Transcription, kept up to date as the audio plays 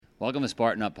Welcome to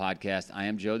Spartan Up Podcast. I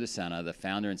am Joe DeSena, the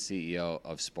founder and CEO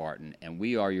of Spartan, and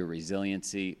we are your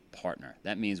resiliency partner.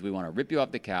 That means we want to rip you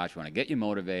off the couch, we want to get you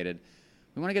motivated,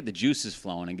 we want to get the juices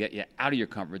flowing and get you out of your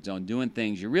comfort zone, doing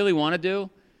things you really want to do,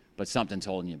 but something's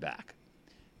holding you back.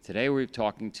 Today we're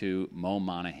talking to Mo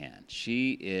Monahan.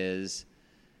 She is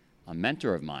a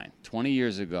mentor of mine. 20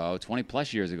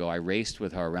 plus years ago, I raced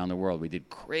with her around the world. We did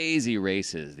crazy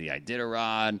races, the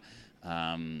Iditarod,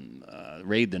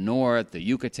 Raid the North, the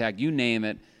Yucatec, you name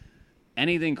it.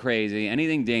 Anything crazy,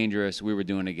 anything dangerous, we were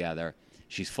doing together.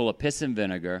 She's full of piss and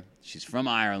vinegar. She's from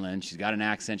Ireland. She's got an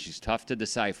accent. She's tough to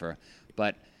decipher.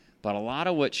 But a lot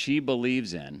of what she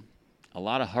believes in, a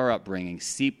lot of her upbringing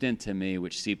seeped into me,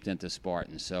 which seeped into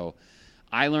Spartan. So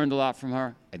I learned a lot from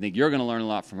her. I think you're going to learn a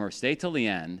lot from her. Stay till the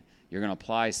end. You're going to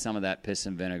apply some of that piss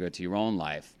and vinegar to your own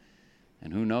life.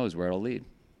 And who knows where it'll lead.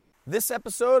 This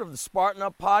episode of the Spartan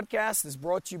Up Podcast is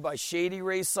brought to you by Shady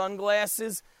Rays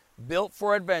Sunglasses, built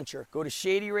for adventure. Go to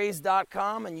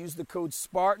ShadyRays.com and use the code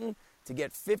SPARTAN to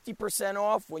get 50%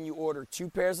 off when you order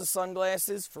 2 pairs of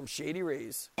sunglasses from Shady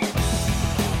Rays.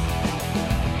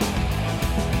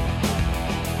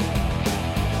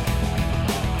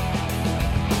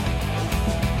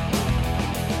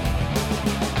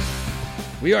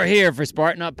 We are here for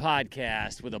Spartan Up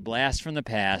Podcast with a blast from the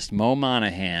past, Mo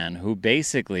Monahan, who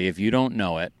basically, if you don't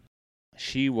know it,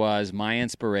 she was my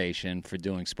inspiration for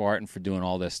doing Spartan, for doing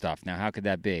all this stuff. Now, how could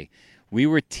that be? We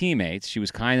were teammates. She was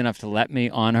kind enough to let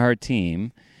me on her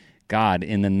team,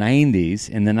 in the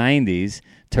 90s,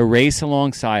 to race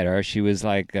alongside her. She was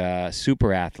like a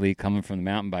super athlete coming from the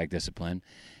mountain bike discipline.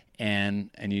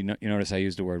 And you notice I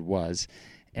used the word was.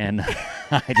 And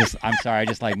I'm sorry, I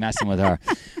just like messing with her.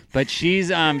 But she's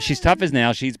tough as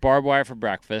nails. She eats barbed wire for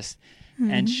breakfast.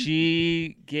 Mm-hmm. And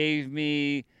she gave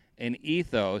me an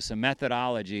ethos, a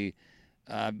methodology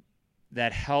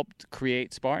that helped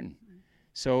create Spartan.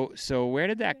 So where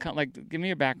did that come? Like, give me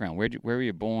your background. Where were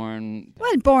you born?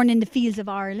 Well, born in the fields of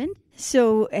Ireland.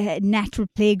 So a natural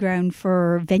playground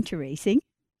for venture racing.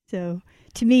 So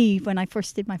to me, when I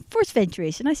first did my first venture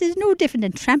racing, I said it's no different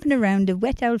than tramping around the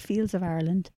wet old fields of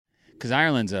Ireland. Because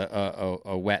Ireland's a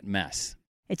wet mess.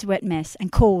 It's a wet mess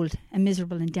and cold and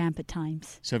miserable and damp at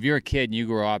times. So if you're a kid and you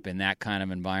grow up in that kind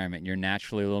of environment, you're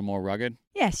naturally a little more rugged?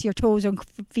 Yes, your toes and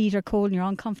feet are cold and you're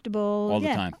uncomfortable. All the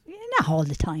time? Not all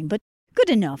the time, but good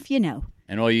enough, you know.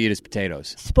 And all you eat is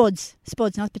potatoes? Spuds,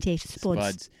 not potatoes,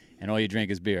 spuds. And all you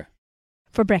drink is beer?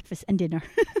 For breakfast and dinner.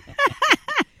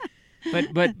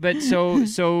 But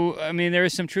so I mean, there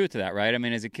is some truth to that, right? I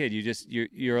mean, as a kid,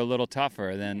 you're a little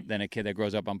tougher than a kid that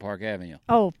grows up on Park Avenue.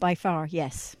 Oh, by far,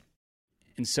 yes.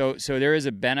 And so there is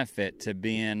a benefit to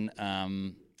being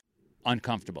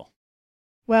uncomfortable.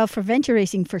 Well, for venture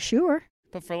racing, for sure.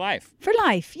 But for life. For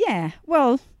life, yeah.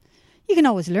 Well, you can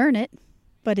always learn it,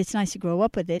 but it's nice to grow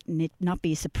up with it and it not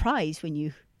be a surprise when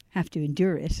you have to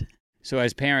endure it. So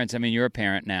as parents, I mean, you're a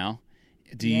parent now.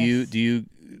 Do Yes. you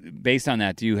based on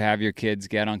that, do you have your kids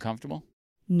get uncomfortable?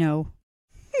 No.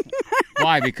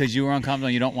 Why? Because you were uncomfortable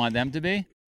and you don't want them to be?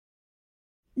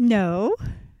 No.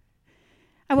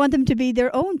 I want them to be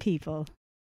their own people.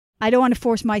 I don't want to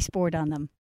force my sport on them.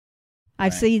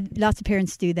 I've seen lots of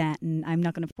parents do that, and I'm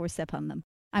not going to force that upon them.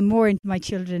 I'm more into my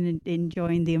children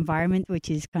enjoying the environment, which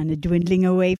is kind of dwindling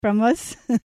away from us.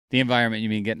 The environment, you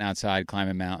mean getting outside,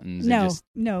 climbing mountains?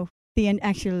 No. The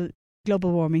actual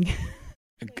global warming.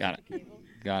 Got it.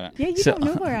 Yeah, you don't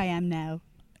know where I am now.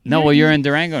 You're in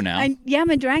Durango now. I'm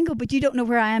in Durango, but you don't know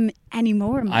where I am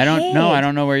anymore. I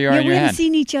don't know where you are in your head. We haven't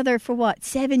seen each other for,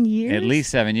 7 years? At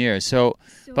least 7 years. So,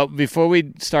 but before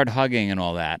we start hugging and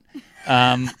all that,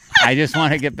 I just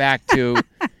want to get back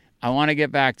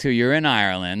to, you're in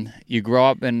Ireland, you grow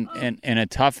up in a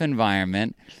tough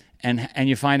environment, and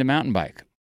you find a mountain bike.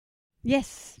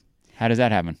 Yes. How does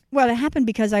that happen? Well, it happened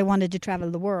because I wanted to travel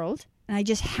the world, and I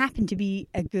just happened to be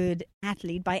a good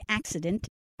athlete by accident.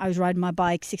 I was riding my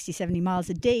bike 60, 70 miles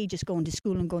a day, just going to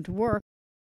school and going to work.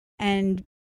 And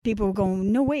people were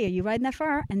going, no way, are you riding that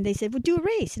far? And they said, well, do a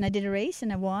race. And I did a race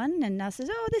and I won. And I said,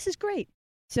 oh, this is great.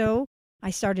 So I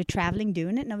started traveling,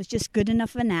 doing it. And I was just good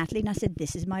enough of an athlete. And I said,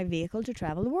 this is my vehicle to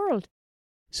travel the world.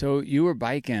 So you were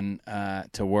biking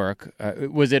to work.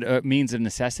 Was it a means of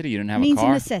necessity? You didn't have a car? Means of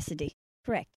necessity,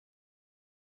 correct.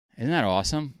 Isn't that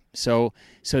awesome? So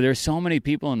there's so many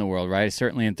people in the world, right?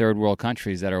 Certainly in third world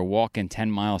countries that are walking 10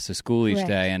 miles to school each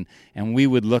day, and we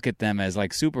would look at them as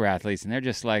like super athletes, and they're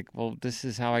just like, well, this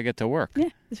is how I get to work. Yeah,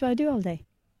 that's what I do all day.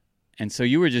 And so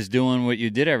you were just doing what you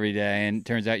did every day, and it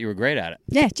turns out you were great at it.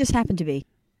 Yeah, it just happened to be.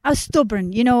 I was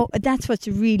stubborn. You know, that's what's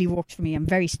really worked for me. I'm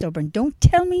very stubborn. Don't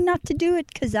tell me not to do it,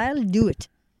 because I'll do it.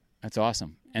 That's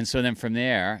awesome. And so then from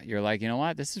there, you're like, you know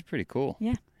what? This is pretty cool.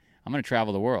 Yeah. I'm going to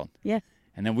travel the world. Yeah.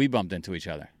 And then we bumped into each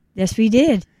other. Yes, we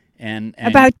did. And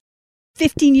About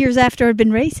 15 years after I'd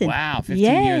been racing. Wow, 15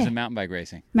 Yeah. years of mountain bike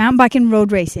racing. Mountain bike and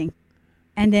road racing.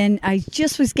 And then I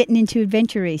just was getting into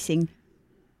adventure racing.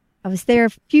 I was there a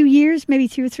few years, maybe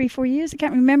 2 or 3, 4 years. I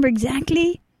can't remember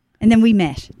exactly. And then we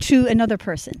met through another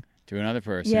person. To another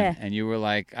person. Yeah. And you were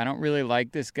like, I don't really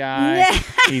like this guy. Yeah.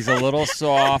 He's a little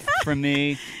soft for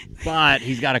me, but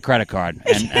he's got a credit card.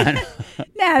 And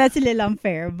Nah, that's a little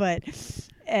unfair, but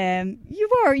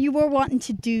you were wanting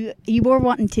to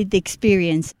the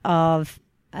experience of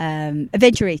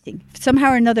adventure racing.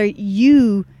 Somehow or another,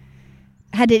 you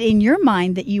had it in your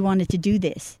mind that you wanted to do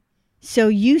this. So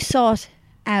you sought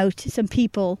out some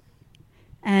people,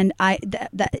 and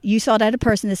you sought out a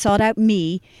person that sought out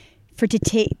me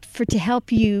to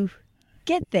help you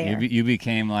get there. you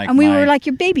became like, and we were like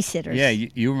your babysitters. Yeah,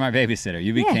 you were my babysitter.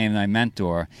 You became my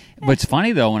mentor. What's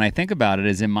funny though, when I think about it,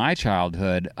 is in my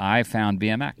childhood, I found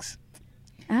BMX.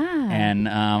 And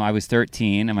I was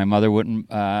 13, and my mother wouldn't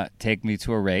take me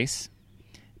to a race.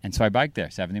 And so I biked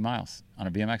there 70 miles on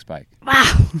a BMX bike.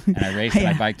 Wow. And I raced and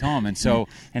I biked home. And so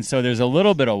there's a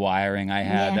little bit of wiring I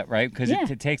had, that right? Because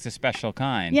it takes a special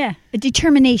kind. Yeah, a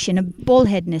determination, a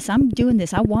bullheadedness. I'm doing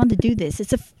this. I want to do this.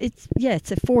 It's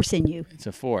a force in you. It's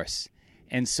a force.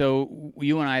 And so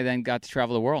you and I then got to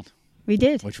travel the world. We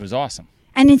did. Which was awesome.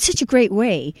 And in such a great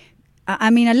way. I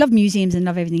mean, I love museums and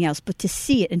love everything else, but to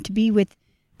see it and to be with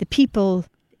the people,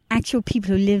 actual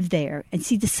people who live there, and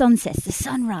see the sunsets, the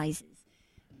sunrises,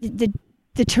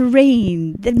 the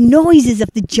terrain, the noises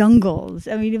of the jungles.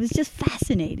 I mean, it was just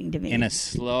fascinating to me. In a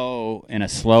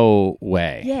slow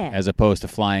way. Yeah. As opposed to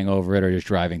flying over it or just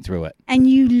driving through it. And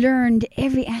you learned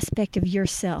every aspect of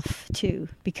yourself, too,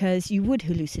 because you would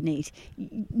hallucinate.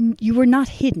 You were not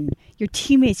hidden. Your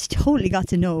teammates totally got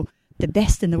to know the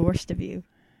best and the worst of you.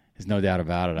 There's no doubt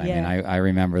about it. I mean, I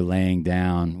remember laying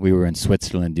down. We were in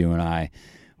Switzerland, you and I.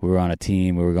 We were on a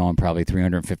team. We were going probably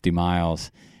 350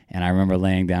 miles. And I remember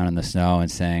laying down in the snow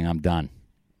and saying, I'm done.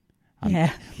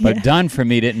 But done for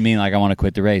me didn't mean like I want to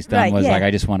quit the race. Done was like I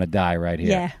just want to die right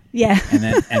here. Yeah.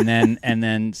 And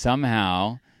then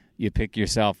somehow you pick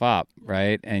yourself up,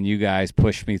 right? And you guys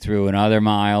push me through another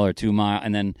mile or 2 miles,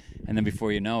 and then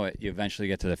before you know it, you eventually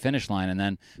get to the finish line. And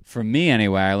then for me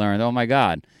anyway, I learned, oh my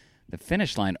God, the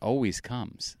finish line always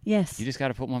comes. Yes. You just got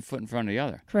to put one foot in front of the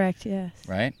other. Correct. Yes.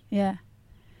 Right? Yeah.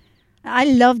 I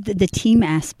loved the team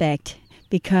aspect,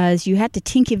 because you had to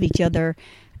think of each other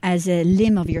as a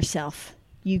limb of yourself.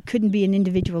 You couldn't be an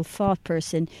individual thought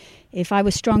person. If I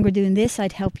was stronger doing this,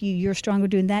 I'd help you. You're stronger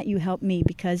doing that, you help me,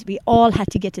 because we all had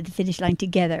to get to the finish line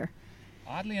together.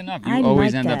 Oddly enough, you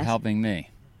always end up helping me.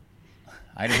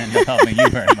 I didn't end up helping you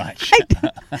very much.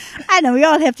 I know, we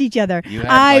all helped each other. You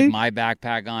had like my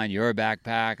backpack on, your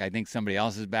backpack, I think somebody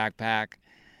else's backpack.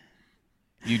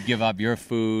 You'd give up your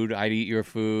food, I'd eat your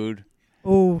food.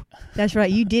 Oh, that's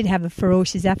right. You did have a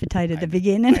ferocious appetite at the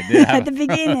beginning. I did have at the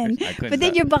beginning. But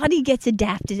then your body gets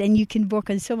adapted and you can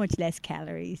work on so much less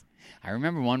calories. I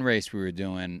remember one race we were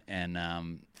doing,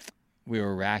 and we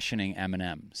were rationing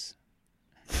M&Ms.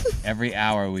 Every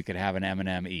hour we could have an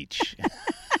M&M each.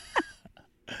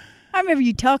 I remember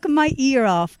you talking my ear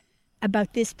off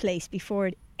about this place before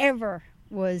it ever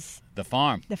was... The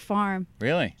farm. The farm.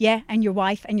 Really? Yeah, and your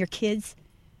wife and your kids.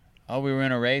 Oh, we were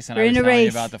in a race, and I was telling you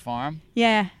about the farm?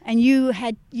 Yeah, and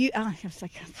I was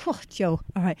like, oh, Joe,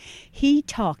 all right. He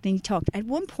talked, and he talked. At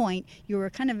one point, you were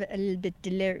kind of a little bit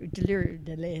delirious.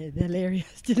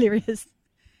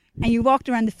 And you walked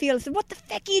around the field and said, what the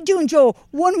feck are you doing, Joe?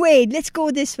 One way, let's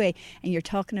go this way. And you're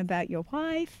talking about your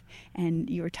wife, and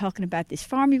you were talking about this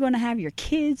farm you're going to have, your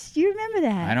kids. Do you remember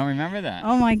that? I don't remember that.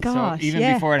 Oh, my gosh. So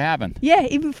even before it happened? Yeah,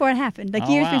 even before it happened, like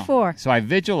years before. So I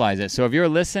visualize it. So if you're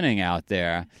listening out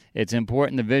there, it's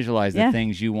important to visualize the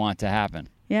things you want to happen.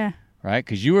 Yeah. Right?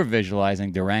 Because you were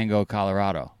visualizing Durango,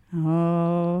 Colorado.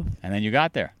 Oh. And then you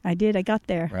got there. I did. I got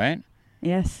there. Right?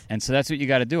 Yes. And so that's what you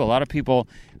got to do. A lot of people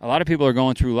are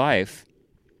going through life,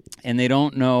 and they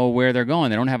don't know where they're going.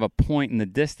 They don't have a point in the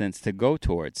distance to go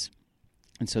towards,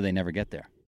 and so they never get there.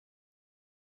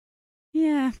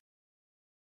 Yeah.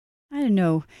 I don't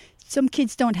know. Some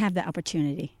kids don't have that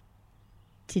opportunity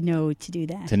to know to do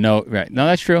that. To know, right. No,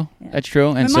 that's true. Yeah. That's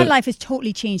true. And my life has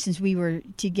totally changed since we were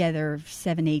together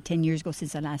 7, 8, 10 years ago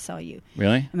since I last saw you.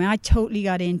 Really? I mean, I totally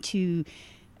got into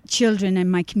children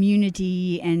and my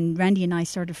community, and Randy and I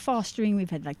started fostering. We've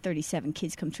had like 37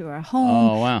 kids come through our home.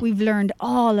 Oh, wow. We've learned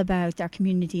all about our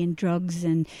community and drugs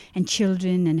and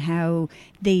children and how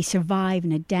they survive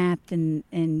and adapt,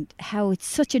 and how it's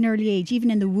such an early age,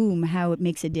 even in the womb, how it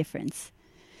makes a difference.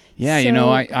 Yeah, So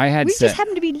I had we said just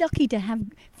happen to be lucky to have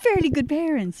fairly good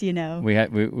parents, we got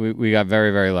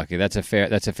very, very lucky. That's a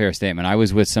fair statement. I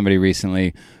was with somebody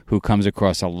recently who comes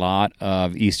across a lot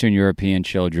of Eastern European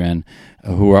children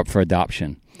who are up for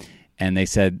adoption, and they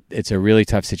said it's a really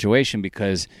tough situation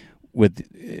because with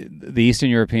the Eastern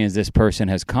Europeans this person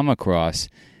has come across,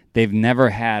 they've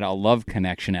never had a love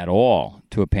connection at all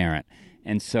to a parent,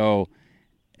 and so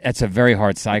that's a very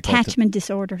hard cycle. Attachment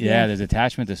disorder. Yeah, there's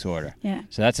attachment disorder. Yeah.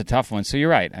 So that's a tough one. So you're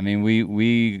right. I mean,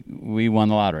 we won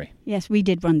the lottery. Yes, we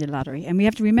did win the lottery, and we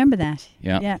have to remember that.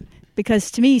 Yeah. Yeah.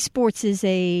 Because to me, sports is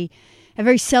a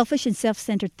very selfish and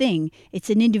self-centered thing.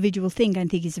 It's an individual thing. I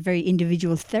think it's a very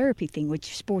individual therapy thing,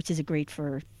 which sports is great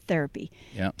for therapy.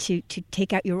 Yeah. To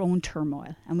take out your own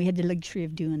turmoil, and we had the luxury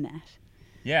of doing that.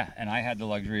 Yeah, and I had the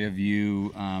luxury of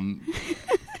you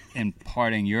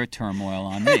imparting your turmoil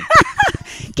on me.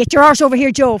 Get your arse over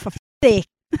here, Joe, for sake.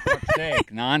 For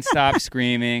sake, nonstop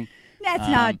screaming. That's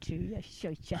not true. Yeah,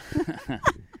 shut ya.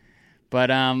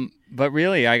 But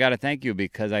really, I got to thank you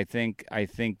because I think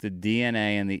the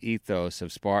DNA and the ethos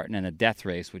of Spartan and the death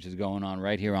race, which is going on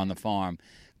right here on the farm,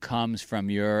 comes from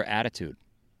your attitude.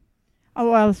 Oh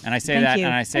well. And I say thank that, you.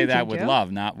 and I say Thank that you, with Joe.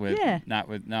 love, not with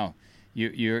Yeah.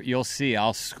 You'll see.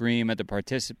 I'll scream at the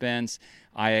participants.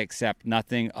 I accept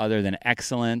nothing other than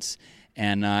excellence,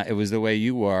 and it was the way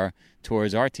you were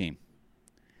towards our team.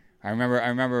 I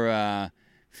remember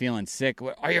feeling sick.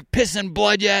 Are you pissing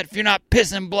blood yet? If you're not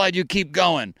pissing blood, you keep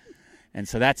going. And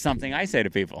so that's something I say to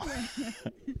people.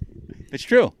 It's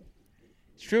true.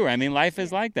 It's true. I mean, life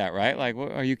is like that, right? Like,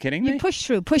 are you kidding me? You push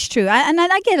through.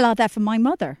 I get a lot of that from my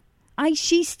mother.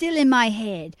 She's still in my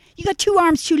head. You got 2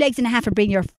 arms, 2 legs, and a half a brain.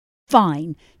 You're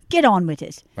fine. Get on with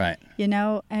it. Right.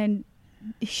 And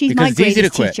she's Because my it's easy to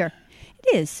greatest quit. teacher.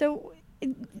 It is. So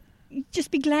just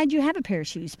be glad you have a pair of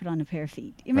shoes, put on a pair of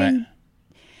feet. I mean, Right.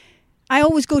 I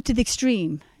always go to the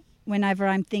extreme whenever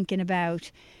I'm thinking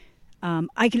about, I'll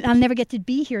never get to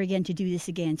be here again to do this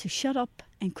again. So shut up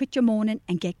and quit your moaning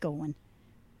and get going.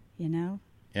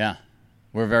 Yeah.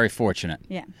 We're very fortunate.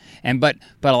 Yeah. But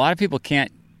a lot of people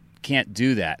can't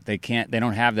do that. They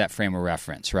don't have that frame of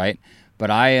reference, right? But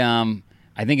I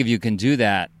think if you can do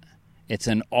that, it's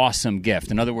an awesome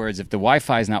gift. In other words, if the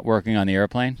Wi-Fi is not working on the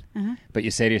airplane, but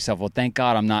you say to yourself, well, thank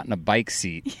God I'm not in a bike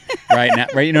seat right now,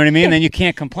 right? You know what I mean? Then you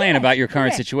can't complain about your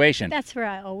current situation. That's where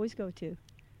I always go to.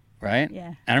 Right?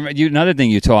 Yeah. And another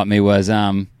thing you taught me was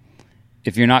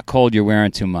if you're not cold, you're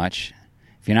wearing too much.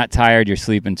 If you're not tired, you're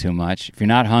sleeping too much. If you're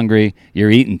not hungry, you're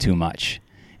eating too much.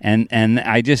 And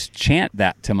I just chant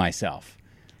that to myself.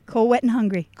 Cold, wet, and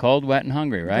hungry. Cold, wet, and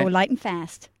hungry, right? Go light and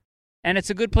fast. And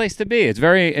it's a good place to be. It's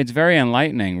very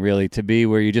enlightening, really, to be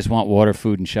where you just want water,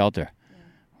 food, and shelter,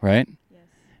 right? Yes.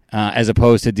 As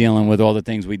opposed to dealing with all the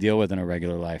things we deal with in a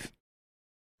regular life.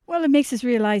 Well, it makes us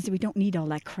realize that we don't need all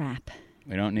that crap.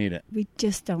 We don't need it. We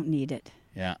just don't need it.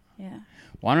 Yeah. Yeah.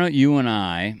 Why don't you and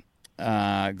I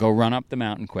go run up the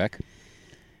mountain quick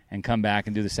and come back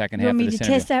and do the second You half want of me this to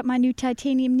interview? test out my new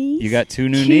titanium knees? You got 2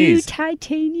 new knees. 2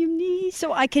 titanium knees,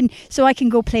 so I can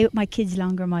go play with my kids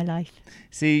longer in my life.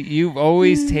 See, you've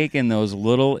always taken those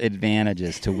little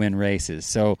advantages to win races.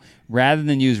 So rather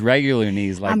than use regular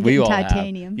knees like I'm we getting all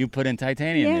titanium. have, you put in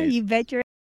titanium Yeah, knees. you bet your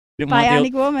You didn't want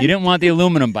bionic woman. You didn't want the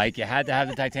aluminum bike. You had to have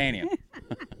the titanium.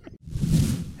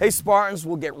 Hey Spartans,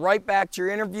 we'll get right back to your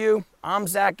interview. I'm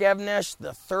Zach Evnesh,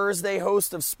 the Thursday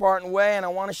host of Spartan Way, and I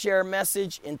want to share a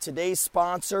message in today's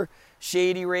sponsor,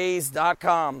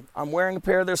 ShadyRays.com. I'm wearing a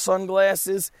pair of their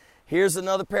sunglasses. Here's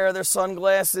another pair of their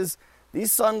sunglasses.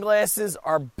 These sunglasses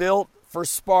are built for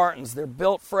Spartans. They're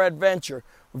built for adventure.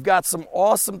 We've got some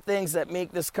awesome things that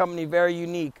make this company very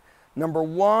unique. Number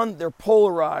 1, they're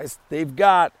polarized. They've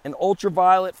got an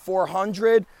ultraviolet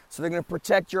 400, so they're going to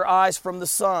protect your eyes from the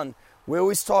sun. We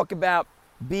always talk about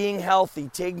being healthy,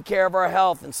 taking care of our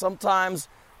health, and sometimes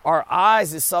our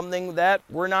eyes is something that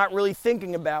we're not really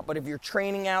thinking about. But if you're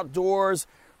training outdoors,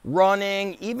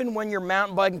 running, even when you're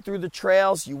mountain biking through the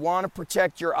trails, you want to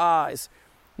protect your eyes.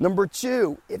 Number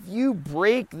 2, if you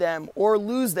break them or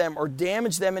lose them or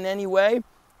damage them in any way,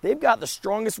 they've got the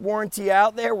strongest warranty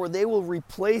out there where they will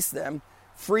replace them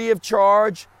free of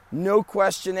charge, no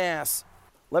question asked.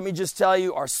 Let me just tell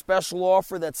you our special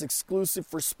offer that's exclusive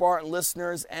for Spartan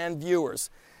listeners and viewers.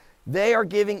 They are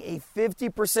giving a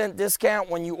 50% discount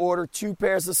when you order 2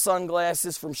 pairs of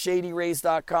sunglasses from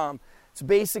ShadyRays.com. It's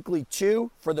basically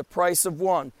 2 for the price of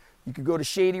 1. You could go to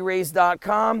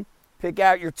ShadyRays.com, pick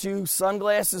out your 2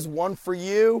 sunglasses, 1 for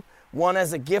you, 1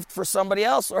 as a gift for somebody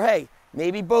else, or hey,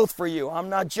 maybe both for you. I'm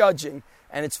not judging.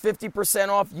 And it's 50%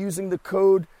 off using the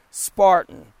code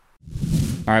SPARTAN.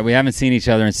 All right, we haven't seen each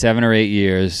other in 7 or 8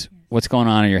 years. what's going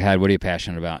on in your head? What are you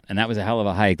passionate about? And that was a hell of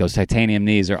a hike. Those titanium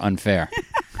knees are unfair.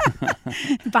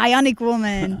 Bionic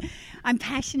woman. I'm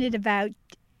passionate about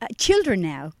children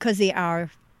now because they are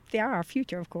our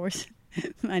future, of course.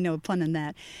 I know, a pun on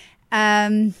that.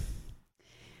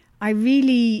 I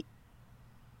really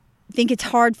think it's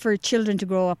hard for children to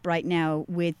grow up right now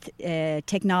with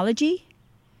technology,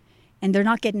 and they're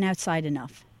not getting outside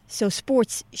enough. So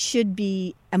sports should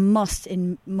be a must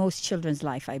in most children's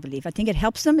life, I believe. I think it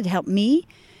helps them. It helped me.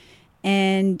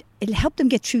 And it helped them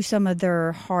get through some of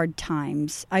their hard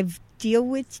times. I've dealt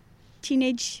with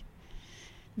teenage,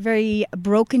 very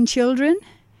broken children.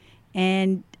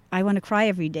 And I want to cry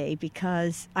every day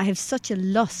because I have such a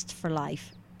lust for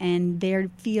life. And they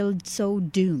feel so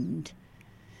doomed.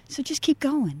 So just keep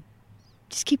going.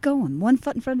 Just keep going. One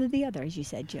foot in front of the other, as you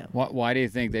said, Joe. Why do you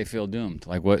think they feel doomed?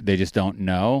 Like, what? They just don't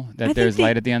know that there's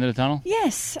light at the end of the tunnel?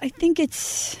 Yes, I think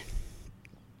it's,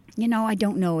 I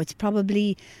don't know. It's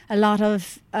probably a lot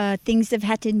of things they've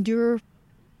had to endure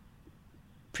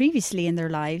previously in their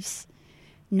lives,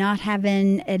 not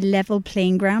having a level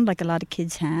playing ground like a lot of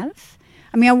kids have.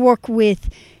 I mean, I work with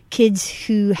kids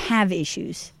who have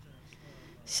issues.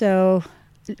 So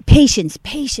patience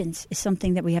is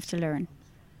something that we have to learn.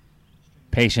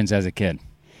 Patience as a kid.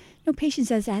 No,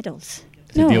 patience as adults.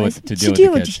 To deal with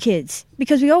the kids.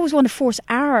 Because we always want to force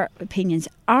our opinions,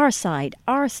 our side,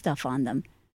 our stuff on them.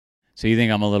 So you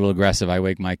think I'm a little aggressive? I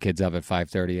wake my kids up at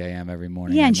 5:30 a.m. every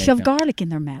morning. Yeah, and shove garlic in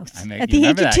their mouths. At the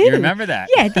age of 2. You remember that?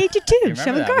 Yeah, at the age of 2. Shove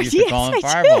garlic. We used to call them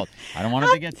fireballs. I don't want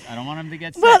them to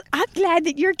get sick. Well, I'm glad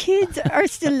that your kids are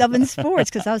still loving sports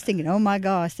because I was thinking, oh my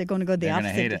gosh, they're going to go the opposite.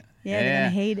 They're going to hate it. Yeah, they're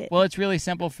going to hate it. Well, it's really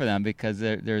simple for them because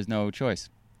there's no choice.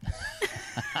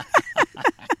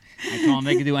 I tell them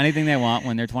they can do anything they want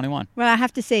when they're 21. Well, I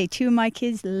have to say, 2 of my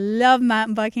kids love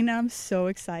mountain biking, and I'm so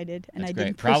excited. And That's I great.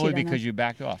 didn't push Probably it on because them. you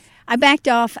backed off. I backed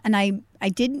off, and I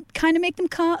did kind of make them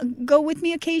go with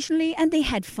me occasionally, and they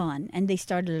had fun, and they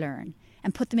started to learn,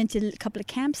 and put them into a couple of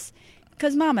camps.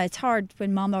 Because, Mama, it's hard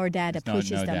when Mama or Dada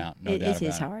pushes no them. Doubt. No It doubt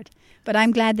is about hard. But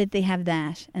I'm glad that they have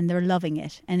that, and they're loving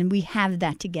it, and we have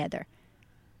that together.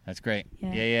 That's great.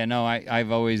 Yeah. No,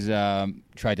 I've always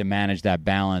tried to manage that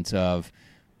balance of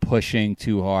pushing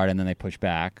too hard and then they push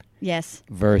back. Yes.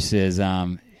 Versus,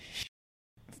 if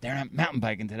they're not mountain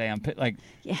biking today,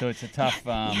 so it's a tough.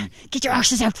 Get your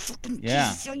arses out.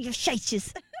 Yeah. Your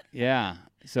shites. Yeah.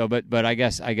 So, but I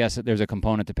guess there's a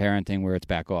component to parenting where it's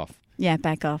back off. Yeah,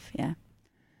 back off. Yeah.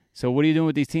 So, what are you doing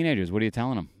with these teenagers? What are you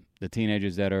telling them? The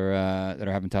teenagers that are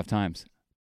having tough times.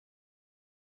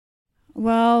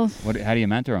 Well, how do you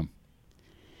mentor them?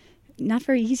 Not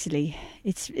very easily.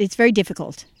 It's very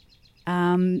difficult.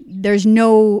 There's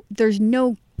no book.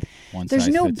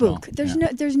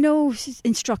 There's no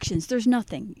instructions. There's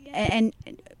nothing, and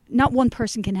not one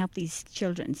person can help these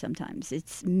children. Sometimes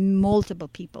it's multiple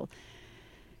people.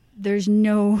 There's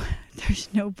no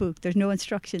book. There's no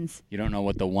instructions. You don't know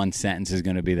what the one sentence is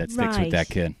going to be that sticks with that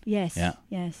kid. Yes. Yeah.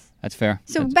 Yes. That's fair.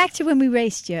 So back to when we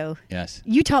raced, Joe. Yes.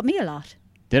 You taught me a lot.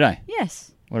 Did I?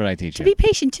 Yes. What did I teach you? To be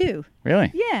patient too.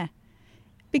 Really? Yeah.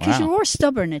 Because Wow. you were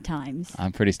stubborn at times.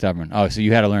 I'm pretty stubborn. Oh, so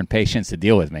you had to learn patience to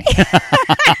deal with me.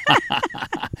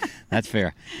 That's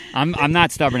fair. I'm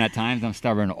not stubborn at times. I'm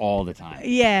stubborn all the time.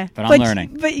 Yeah. But I'm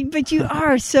learning. But you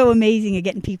are so amazing at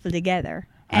getting people together.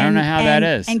 I don't know how that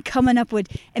is. And coming up with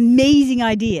amazing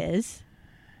ideas.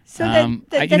 So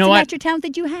that's a natural talent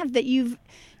that you have that you've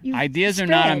Ideas spread.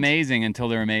 are not amazing until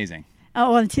they're amazing.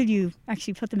 Oh, until you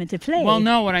actually put them into play. Well,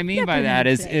 no, what I mean by that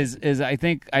is I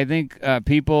think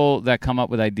people that come up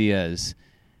with ideas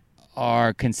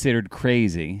are considered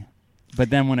crazy, but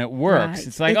then when it works, Right.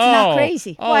 it's like, it's oh, not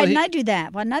crazy. Why didn't he- I do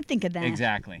that? Why not think of that?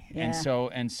 Exactly. Yeah.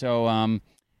 And so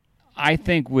I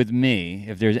think with me,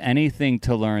 if there's anything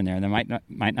to learn there, and there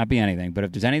might not be anything, but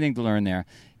if there's anything to learn there,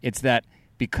 it's that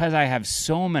because I have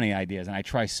so many ideas and I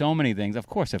try so many things, of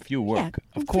course a few work.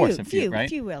 Yeah, of course a few, right? A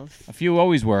few will. A few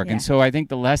always work. Yeah. And so I think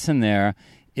the lesson there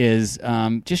is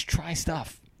just try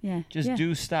stuff. Yeah. Just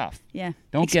do stuff. Yeah.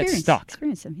 Don't get stuck.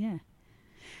 Experience them, yeah.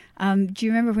 Do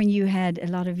you remember when you had a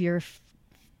lot of your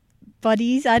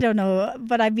buddies? I don't know,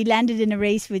 but I'd be landed in a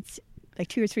race with like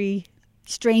 2 or 3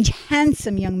 strange,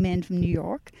 handsome young men from New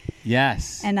York.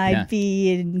 Yes. And I'd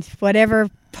be in whatever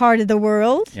part of the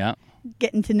world, Yeah.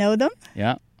 getting to know them,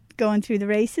 Yeah. going through the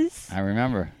races. I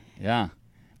remember. Yeah.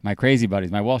 My crazy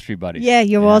buddies, my Wall Street buddies. Yeah,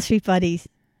 your Wall Street buddies.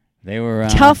 They were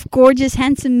Tough, gorgeous,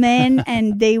 handsome men,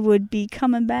 and they would be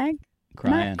coming back.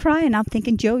 crying. Not crying. I'm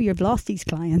thinking, Joe, you've lost these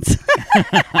clients.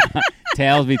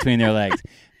 Tails between their legs.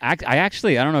 I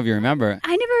don't know if you remember.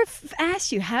 I never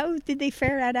asked you how did they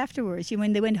fare out afterwards?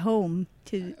 When they went home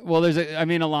to? Well,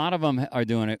 a lot of them are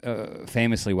doing it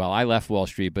famously well. I left Wall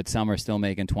Street, but some are still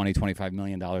making $20-25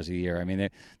 million a year. I mean,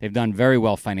 they've done very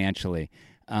well financially.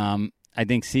 I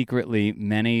think secretly,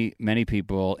 many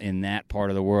people in that part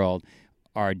of the world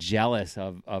are jealous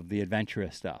of the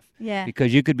adventurous stuff. Yeah.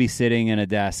 Because you could be sitting in a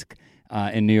desk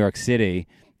in New York City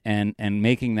and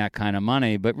making that kind of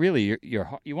money, but really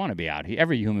you want to be out here.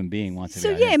 Every human being wants to be out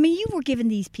here. So, yeah, I mean, you were giving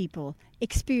these people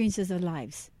experiences of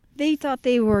lives. They thought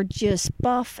they were just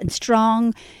buff and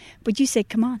strong, but you said,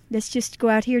 come on, let's just go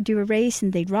out here, do a race,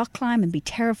 and they'd rock climb and be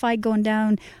terrified going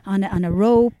down on a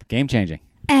rope. Game changing.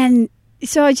 And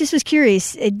so I just was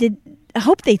curious, I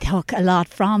hope they took a lot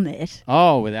from it.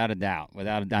 Oh, without a doubt.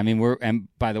 I mean, and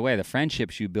by the way, the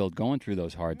friendships you build going through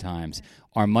those hard times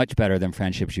are much better than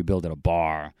friendships you build at a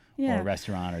bar or a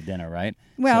restaurant or dinner, right?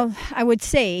 Well, I would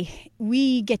say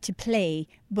we get to play,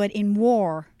 but in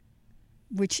war,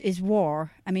 which is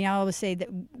war, I mean, I always say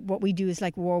that what we do is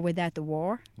like war without the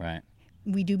war. Right.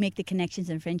 We do make the connections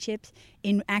and friendships.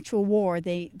 In actual war,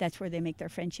 that's where they make their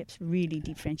friendships, really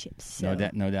deep friendships. So.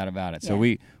 No doubt about it. Yeah. So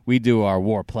we do our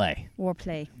war play. War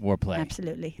play.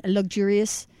 Absolutely. A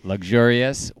luxurious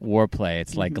war play.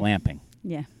 It's like glamping.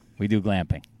 Yeah. We do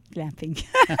glamping. Glamping.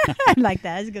 I like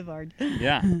that. That's a good word.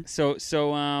 Yeah.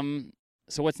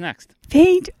 So what's next?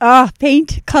 Paint.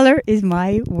 Paint. Color is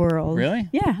my world. Really?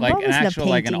 Yeah. Like I've an always loved actual,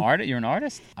 like an painting. artist. You're an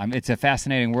artist. It's a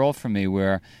fascinating world for me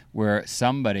where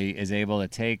somebody is able to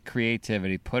take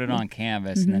creativity, put it on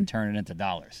canvas, and then turn it into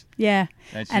dollars. Yeah.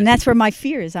 That's where my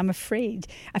fear is. I'm afraid.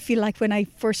 I feel like when I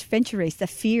first venture raced, the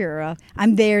fear.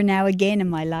 I'm there now again in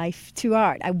my life to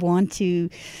art. I want to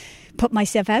put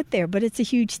myself out there, but it's a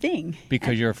huge thing.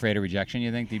 Because you're afraid of rejection, you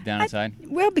think, deep down inside?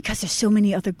 Well, because there's so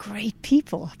many other great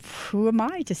people. Who am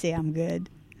I to say I'm good?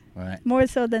 Right. More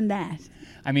so than that.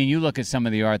 I mean, you look at some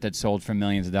of the art that's sold for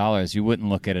millions of dollars, you wouldn't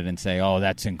look at it and say, oh,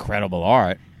 that's incredible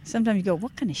art. Sometimes you go,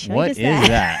 what kind of shit What is is that?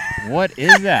 that? What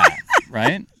is that?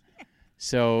 Right?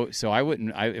 So I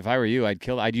wouldn't. If I were you,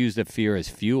 I'd use the fear as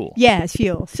fuel. Yeah, as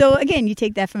fuel. So again, you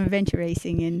take that from adventure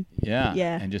racing and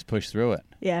and just push through it.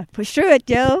 Yeah, push through it,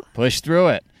 Joe. Push through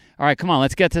it. All right, come on.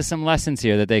 Let's get to some lessons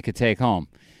here that they could take home.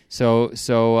 So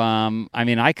I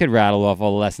mean, I could rattle off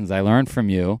all the lessons I learned from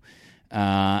you,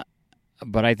 but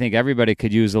I think everybody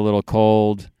could use a little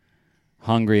cold,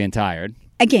 hungry, and tired.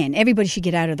 Again, everybody should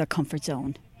get out of their comfort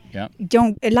zone. Yeah.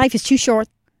 Life is too short.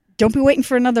 Don't be waiting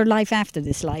for another life after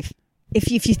this life. If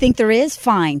you think there is,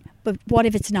 fine. But what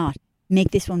if it's not?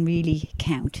 Make this one really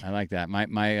count. I like that.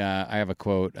 I have a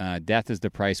quote: "Death is the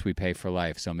price we pay for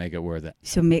life, so make it worth it."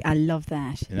 I love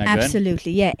that. Isn't that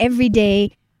absolutely, good? Yeah. Every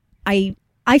day, I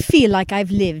feel like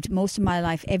I've lived most of my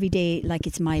life every day like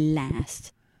it's my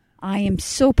last. I am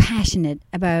so passionate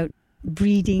about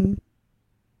breathing,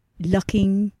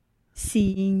 looking,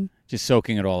 seeing. Just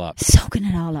soaking it all up. Soaking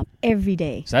it all up every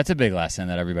day. So that's a big lesson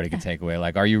that everybody can take away.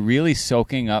 Like, are you really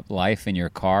soaking up life in your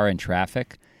car in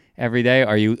traffic every day?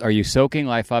 Are you soaking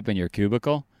life up in your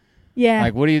cubicle? Yeah.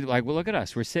 Like, what do you like? Well, look at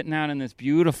us. We're sitting out in this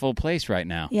beautiful place right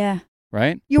now. Yeah.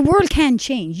 Right? Your world can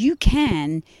change. You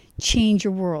can change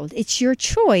your world. It's your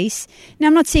choice. Now,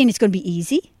 I'm not saying it's going to be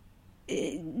easy.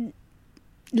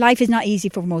 Life is not easy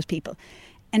for most people.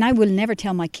 And I will never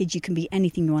tell my kids you can be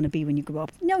anything you want to be when you grow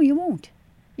up. No, you won't.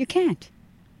 You can't.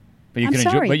 But you can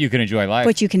enjoy life.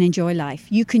 But you can enjoy life.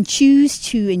 You can choose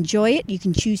to enjoy it. You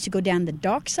can choose to go down the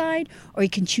dark side, or you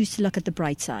can choose to look at the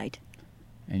bright side.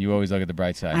 And you always look at the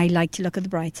bright side. I like to look at the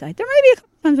bright side. There may be a couple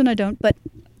times when I don't, but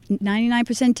 99%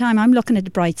 of the time I'm looking at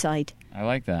the bright side. I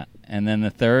like that. And then the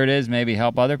third is maybe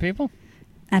help other people?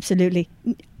 Absolutely.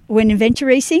 When adventure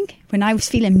racing, when I was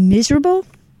feeling miserable,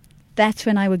 that's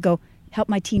when I would go help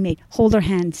my teammate, hold their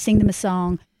hand, sing them a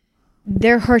song.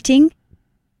 They're hurting.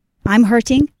 I'm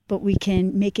hurting, but we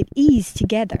can make it ease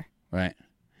together. Right.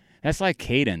 That's like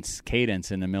cadence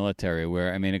in the military,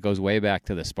 where, I mean, it goes way back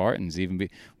to the Spartans,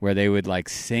 where they would like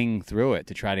sing through it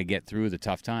to try to get through the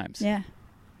tough times. Yeah.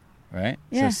 Right?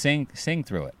 Yeah. So sing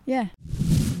through it. Yeah.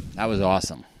 That was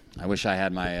awesome. I wish I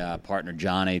had my partner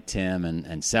Johnny, Tim, and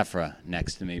Sephra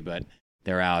next to me, but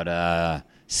they're out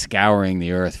scouring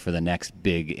the earth for the next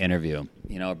big interview.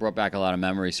 You know, it brought back a lot of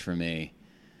memories for me.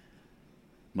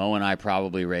 Mo and I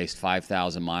probably raced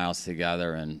 5,000 miles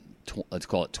together in, let's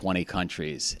call it 20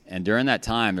 countries. And during that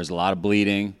time, there's a lot of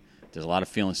bleeding. There's a lot of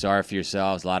feeling sorry for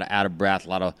yourselves, a lot of out of breath, a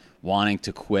lot of wanting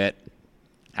to quit.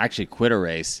 I actually quit a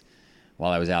race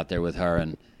while I was out there with her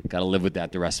and got to live with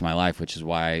that the rest of my life, which is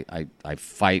why I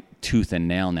fight tooth and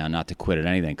nail now not to quit at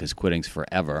anything, because quitting's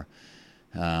forever.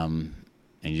 And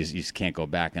you just can't go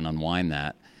back and unwind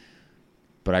that.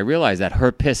 But I realized that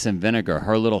her piss and vinegar,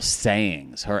 her little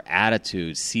sayings, her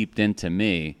attitude seeped into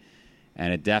me,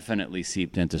 and it definitely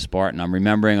seeped into Spartan. I'm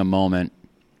remembering a moment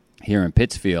here in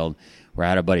Pittsfield where I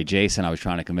had a buddy, Jason, I was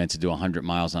trying to convince to do 100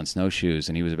 miles on snowshoes,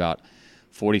 and he was about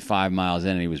 45 miles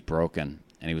in, and he was broken,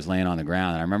 and he was laying on the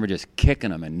ground. And I remember just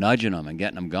kicking him and nudging him and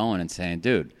getting him going and saying,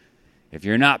 dude, if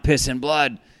you're not pissing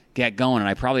blood, get going. And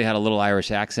I probably had a little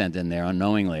Irish accent in there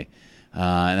unknowingly,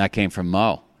 and that came from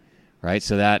Mo, right?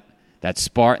 So that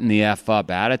Spartan the F up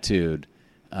attitude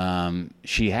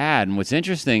she had. And what's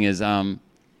interesting is I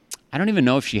don't even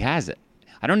know if she has it.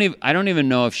 I don't even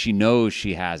know if she knows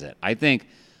she has it. I think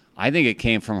it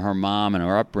came from her mom and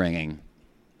her upbringing.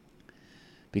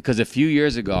 Because a few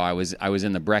years ago, I was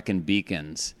in the Brecon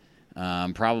Beacons,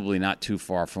 probably not too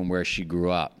far from where she grew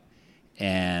up,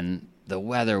 and the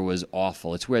weather was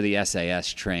awful. It's where the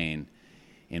SAS train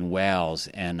in Wales,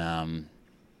 and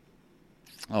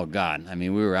oh God, I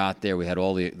mean, we were out there. We had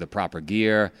all the proper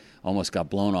gear. Almost got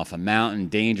blown off a mountain,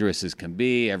 dangerous as can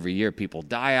be. Every year, people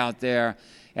die out there.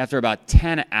 After about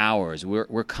 10 hours,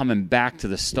 we're coming back to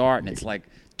the start, and it's like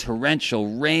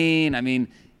torrential rain. I mean,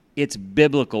 it's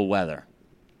biblical weather.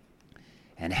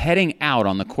 And heading out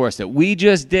on the course that we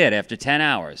just did after 10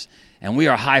 hours, and we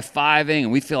are high-fiving,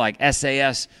 and we feel like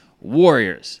SAS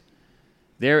warriors.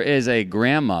 There is a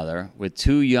grandmother with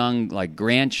 2 young,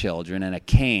 grandchildren and a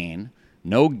cane,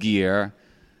 no gear,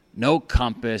 no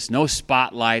compass, no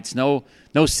spotlights, no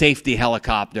safety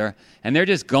helicopter, and they're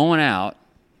just going out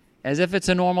as if it's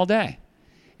a normal day.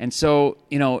 And so,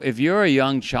 if you're a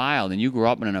young child and you grew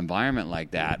up in an environment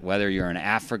like that, whether you're in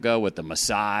Africa with the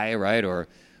Maasai, right,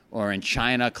 or in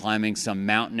China climbing some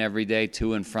mountain every day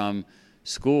to and from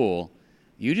school,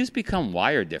 you just become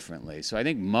wired differently. So I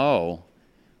think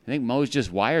Mo's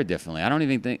just wired differently. I don't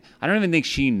even think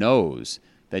she knows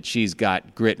that she's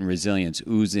got grit and resilience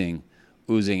oozing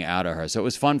out of her. So it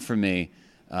was fun for me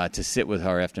to sit with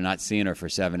her after not seeing her for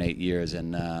 7-8 years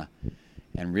and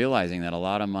realizing that a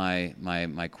lot of my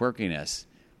quirkiness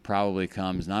probably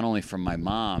comes not only from my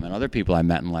mom and other people I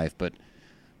met in life,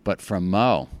 but from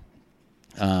Mo.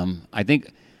 I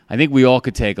think we all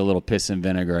could take a little piss and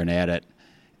vinegar and add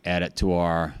it to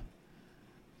our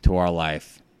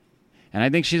life. And I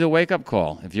think she's a wake-up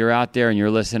call. If you're out there and you're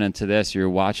listening to this, you're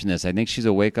watching this, I think she's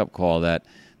a wake-up call that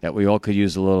we all could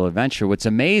use a little adventure. What's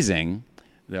amazing,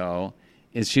 though,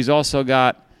 is she's also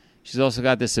got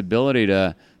this ability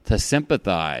to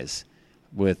sympathize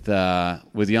with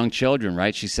young children,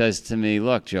 right? She says to me,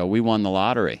 look, Joe, we won the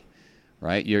lottery,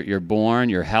 right? You're born,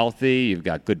 you're healthy, you've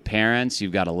got good parents,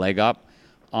 you've got a leg up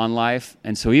on life.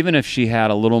 And so even if she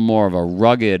had a little more of a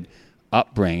rugged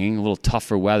upbringing, a little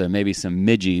tougher weather, maybe some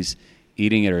midgies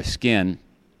eating at her skin,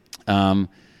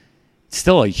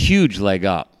 still a huge leg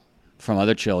up from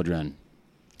other children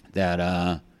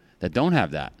that don't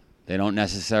have that. They don't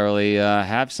necessarily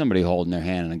have somebody holding their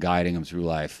hand and guiding them through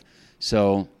life.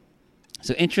 So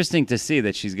interesting to see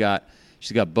that she's got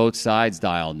both sides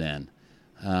dialed in.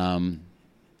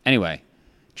 Anyway,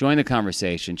 join the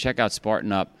conversation. Check out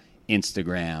Spartan Up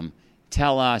Instagram.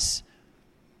 Tell us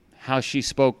how she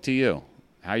spoke to you,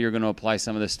 how you're going to apply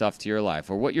some of this stuff to your life,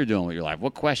 or what you're doing with your life,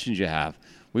 what questions you have.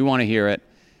 We want to hear it.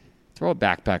 Throw a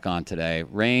backpack on today,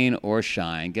 rain or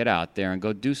shine. Get out there and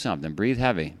go do something. Breathe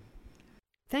heavy.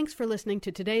 Thanks for listening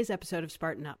to today's episode of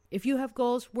Spartan Up. If you have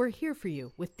goals, we're here for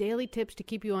you with daily tips to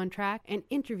keep you on track and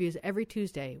interviews every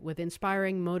Tuesday with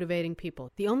inspiring, motivating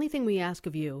people. The only thing we ask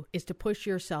of you is to push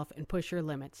yourself and push your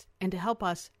limits and to help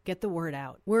us get the word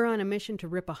out. We're on a mission to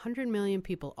rip 100 million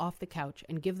people off the couch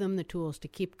and give them the tools to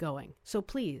keep going. So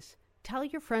please, tell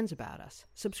your friends about us.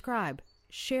 Subscribe.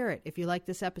 Share it if you like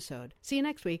this episode. See you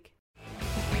next week.